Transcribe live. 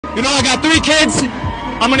You know, I got 3 kids.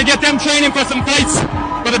 I'm gonna get them training for some fights.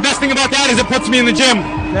 But the best thing about that is it puts me in the gym.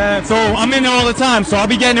 Yeah. So I'm in there all the time, so I'll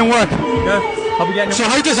be getting in work. Yeah. I'll be getting. So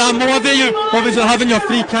how does that motivate you? Obviously having your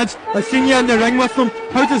 3 kids. I've seen you in the ring with them.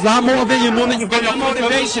 How does that motivate you knowing that you've got your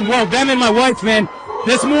motivation? Well, them and my wife, man.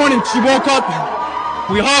 This morning she woke up,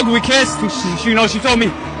 we hugged, we kissed. She told me,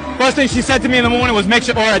 first thing she said to me in the morning was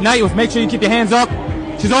or at night was make sure you keep your hands up.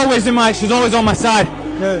 She's always on my side.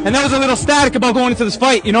 Yeah. And there was a little static about going into this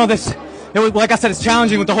fight. You know, it was, like I said, it's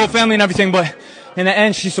challenging with the whole family and everything, but in the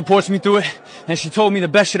end, she supports me through it. And she told me the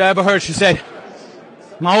best shit I ever heard. She said,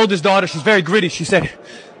 my oldest daughter, she's very gritty. She said,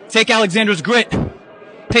 take Alexander's grit,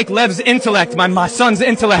 take Lev's intellect, my son's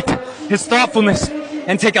intellect, his thoughtfulness,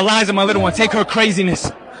 and take Eliza, my little one, take her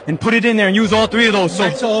craziness, and put it in there and use all 3 of those. So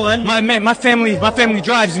it's all in. My family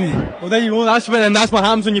drives me. Well, there you go. That's what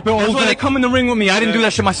happens when you put all. That's why they come in the ring with me. I didn't do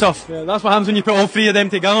that shit myself. Yeah, that's what happens when you put all 3 of them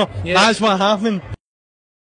together. Yeah. That's what happened.